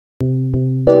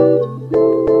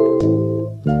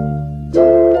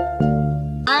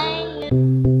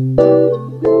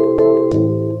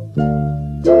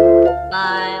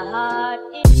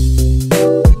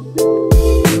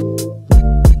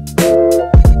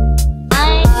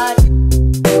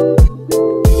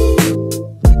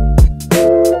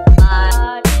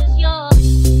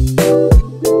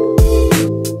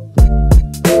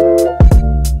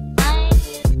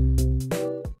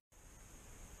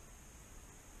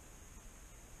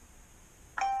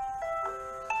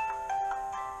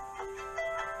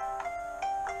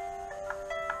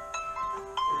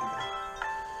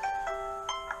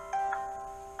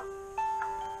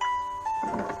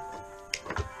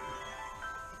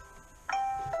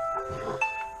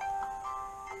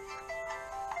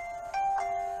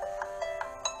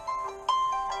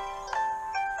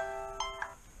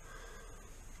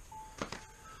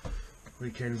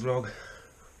Weekend vlog.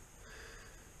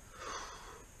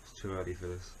 It's too early for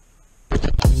this.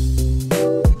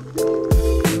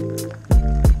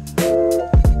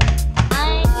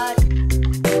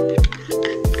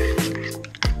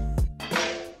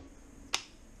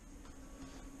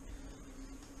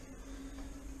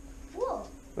 Whoa.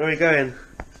 Where are we going?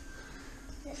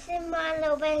 This is my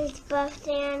little baby's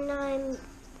birthday and I'm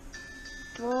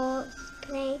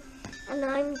playing and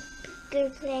I'm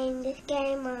good playing this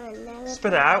game I never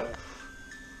Spit it out.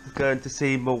 We're going to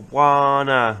see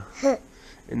Moana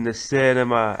in the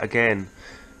cinema again.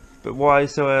 But why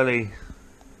so early?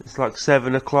 It's like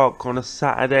 7 o'clock on a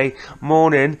Saturday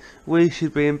morning. We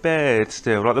should be in bed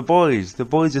still, like the boys. The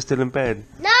boys are still in bed.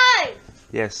 No!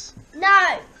 Yes.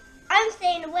 No! I'm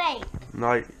staying awake.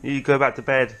 No, you go back to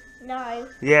bed. No.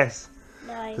 Yes.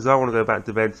 No. Because I want to go back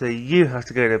to bed, so you have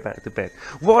to go back to bed.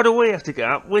 Why do we have to get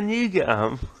up when you get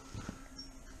up?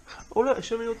 Oh look,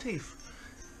 show me your teeth.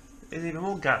 There's even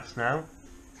more gaps now.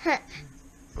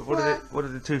 But what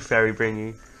did the tooth fairy bring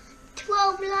you?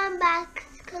 12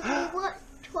 linebackers because we watched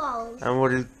 12. And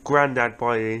what did Grandad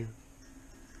buy you?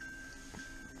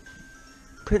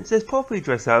 Princess Poppy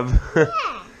dress up. Yeah.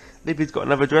 Libby's got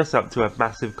another dress up to her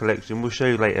massive collection. We'll show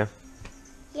you later.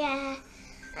 Yeah.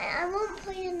 I want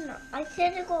poison. I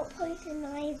should have got poison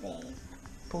ivy.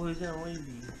 Poison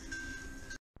ivy.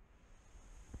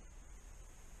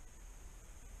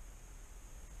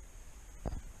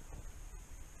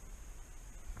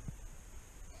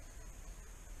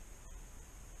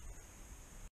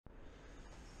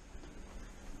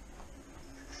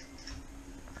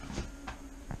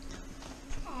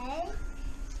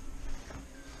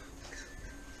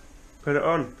 Put it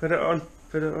on, put it on,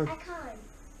 put it on. I can't.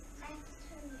 I have to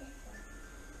turn this on.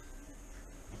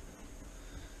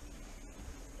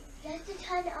 You have to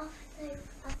turn it off so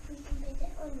after we can put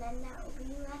it on, then that will be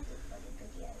magic for the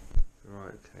video.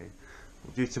 Right, okay.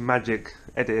 We'll do some magic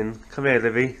editing. Come here,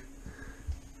 Livy.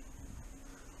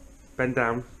 Bend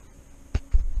down.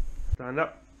 Stand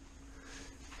up.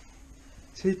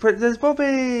 She's Princess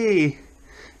Poppy!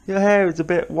 Your hair is a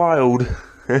bit wild.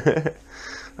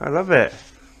 I love it.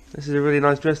 This is a really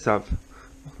nice dress up.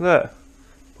 Look,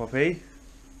 Poppy.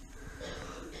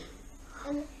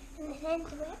 And the same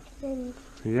direction.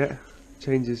 Yeah,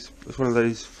 changes. It's one of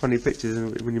those funny pictures,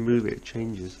 and when you move it, it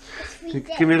changes. So Give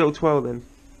give me a little twirl then.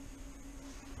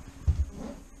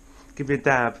 Give me a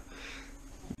dab.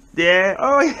 Yeah.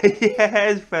 Oh yeah,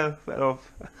 it fell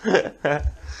off.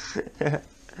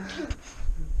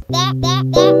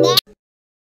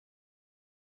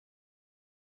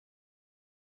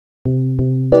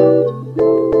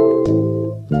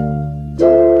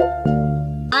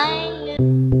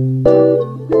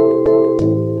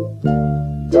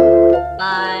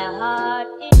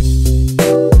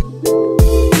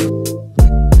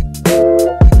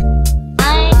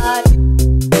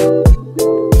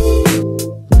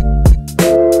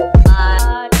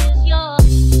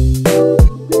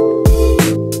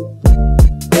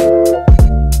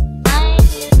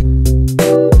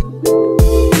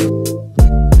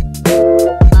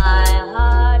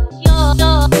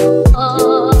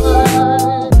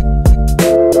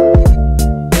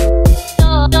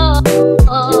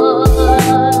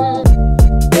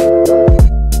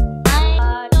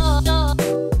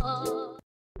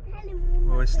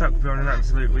 We're stuck behind an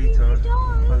absolute retard.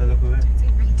 By the look of it.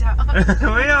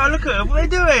 We are, look at them, what are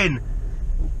they doing?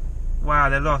 Wow,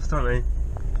 they're lost, aren't they?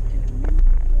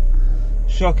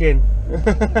 Shocking.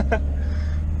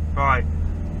 Right.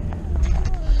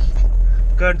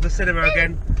 Going to the cinema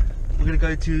again. We're going to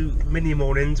go to Mini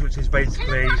Mornings, which is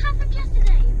basically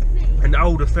an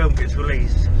older film gets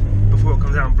released before it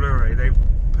comes out on Blu-ray. They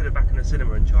put it back in the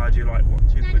cinema and charge you like, what,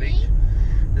 £2 each?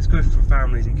 It's good for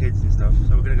families and kids and stuff.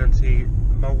 So we're going to go and see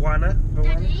Moana.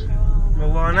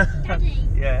 Moana? Daddy,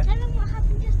 Yeah. tell them what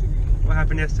happened yesterday. What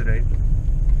happened yesterday?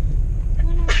 When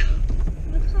I was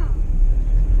in the car.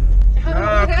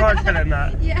 Oh, I can't tell him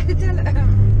that. Yeah, tell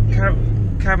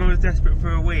him. Cameron was desperate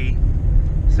for a wee,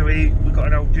 so we got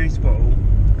an old juice bottle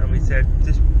and we said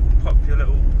just pop your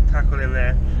little tackle in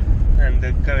there and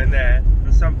go in there,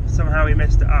 and somehow he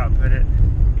messed it up and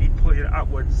he pointed it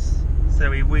upwards,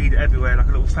 so he weed everywhere like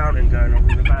a little fountain going on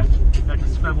in the back. He had to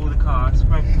scrub all the car,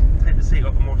 take the seat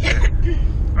off and wash it.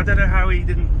 I don't know how he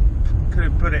couldn't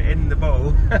put it in the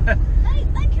bowl. I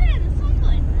could have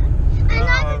got in there. And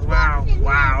I was watching him.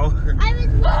 Wow. I was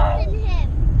watching him.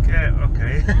 Yeah,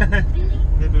 okay.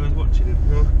 Maybe I was watching him.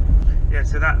 Well, yeah,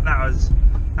 so that was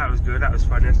good. That was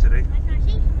fun yesterday.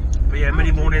 But yeah,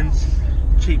 many mornings,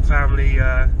 cheap family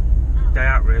day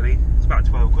out really. It's about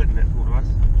 12 quid, isn't it, for all of us?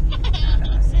 You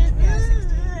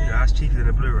know, that's cheaper than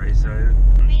a Blu-ray, so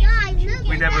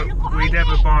we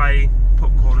never buy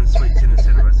popcorn and sweets in the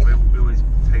cinema, so we always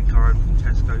take our own from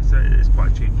Tesco, so it's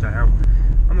quite a cheap day out.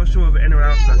 I'm not sure if anyone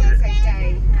else does it.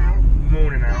 Day out.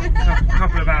 Morning out,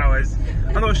 couple of hours.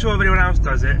 I'm not sure if anyone else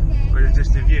does it, or it's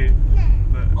just a view,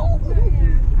 but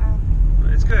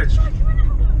it's good.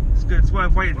 It's good. It's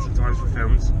worth waiting sometimes for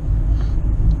films.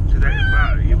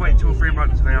 You wait 2 or 3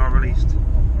 months and they are released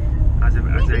as a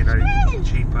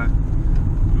cheaper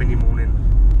mini morning.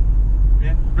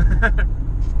 Yeah.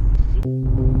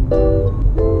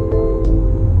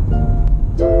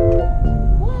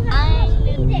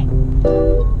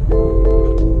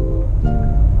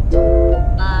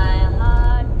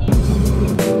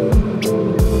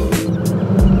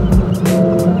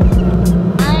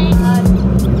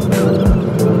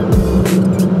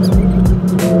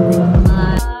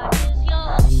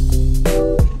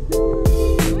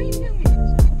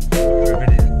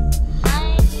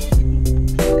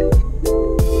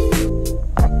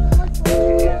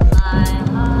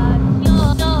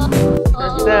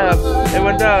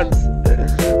 Everyone dance.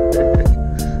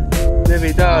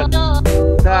 Libby, dance.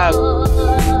 Dab.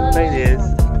 There it is.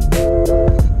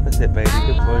 That's it, baby.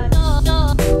 Good boy.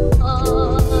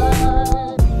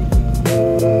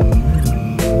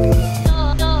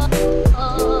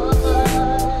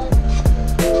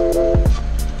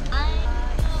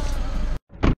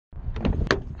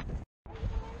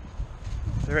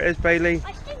 There it is, Bailey.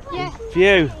 Yeah.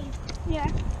 View.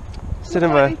 Yeah.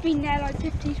 Cinema. We've been there like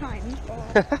 50 times.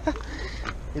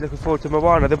 You're looking forward to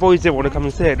Moana. The boys didn't want to come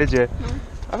and see it, did you? No.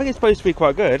 I think it's supposed to be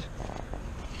quite good.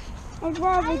 I'd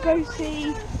rather go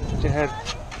see. Put your head.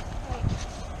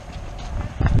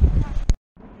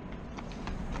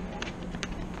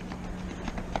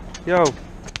 Yo.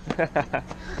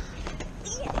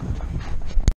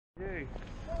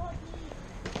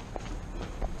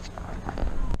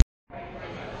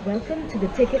 Welcome to the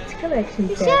ticket collection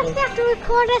You still service. have to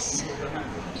record us.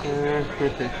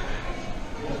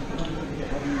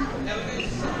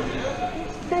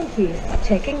 Thank you.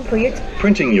 Checking for your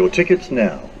Printing your tickets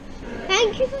now.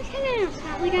 Thank you for telling us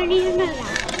that. We don't even know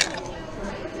that.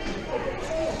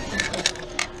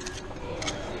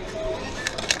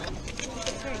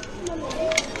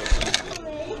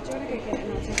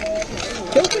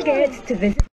 Don't forget to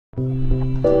visit.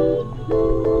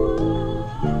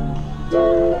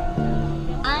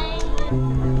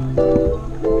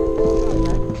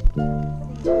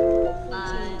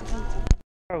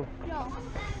 Oh.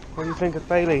 What do you think of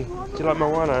Bailey? Do you like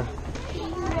Moana?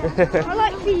 I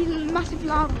like the massive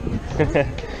lava.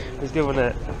 It's good,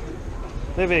 wasn't it?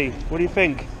 Libby, what do you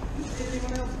think?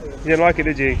 You didn't like it,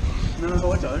 did you?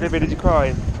 No, I don't. Libby, did you cry?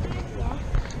 Yeah.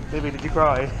 Libby, did you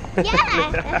cry?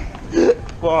 Yeah.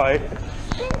 Why?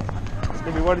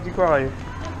 Libby, why did you cry?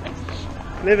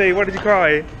 Libby, why did you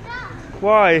cry?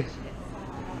 Why?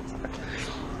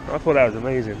 I thought that was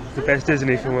amazing. It's the best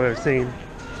Disney film I've ever seen.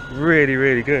 Really,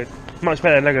 really good. Much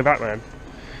better than Lego Batman.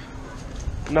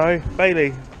 No?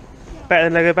 Bailey? Better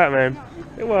than Lego Batman?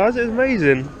 It was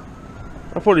amazing.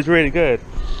 I thought it was really good.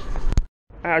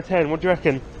 Out of 10, what do you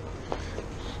reckon?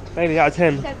 Bailey, out of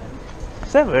 10?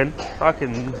 7? I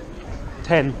reckon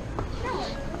 10.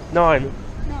 9.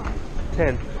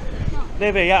 10.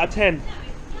 Libby, out of 10.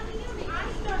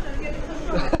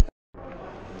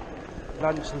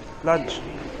 Lunch.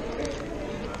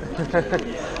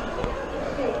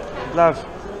 Love,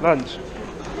 lunch.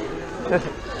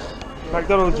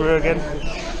 McDonald's we're again.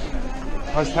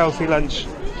 Nice healthy lunch.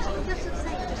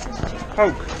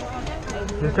 Coke.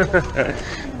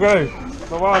 Bro,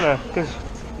 Moana, because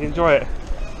you enjoy it.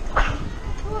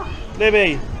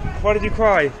 Libby, why did you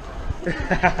cry?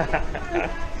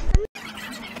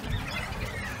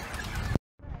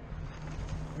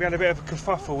 We had a bit of a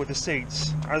kerfuffle with the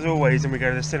seats, as always when we go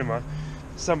to the cinema.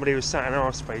 Somebody was sat in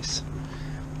our space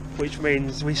which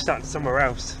means we sat somewhere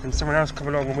else, and someone else come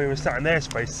along and we were sat in their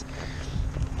space.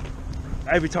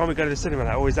 Every time we go to the cinema,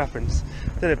 that always happens,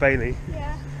 doesn't it, Bailey?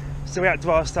 Yeah. So we had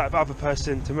to ask that other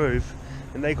person to move,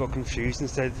 and they got confused and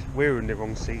said we're in the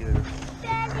wrong seat. And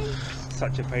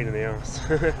such a pain in the ass.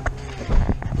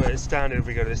 But it's standard if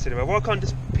we go to the cinema. Why can't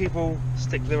just people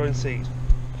stick to their own seat?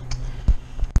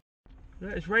 Yeah,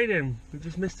 it's raining. We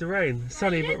just missed the rain.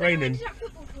 Sunny but raining. We went to the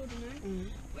football tournament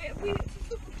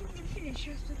finished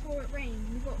just before it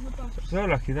rained. We got on the bus. So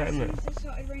lucky that, isn't it? As soon as it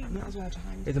started raining. Not as well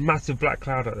There's a massive black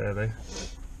cloud up there though.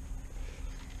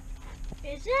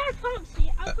 Is there? I can't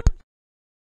see it.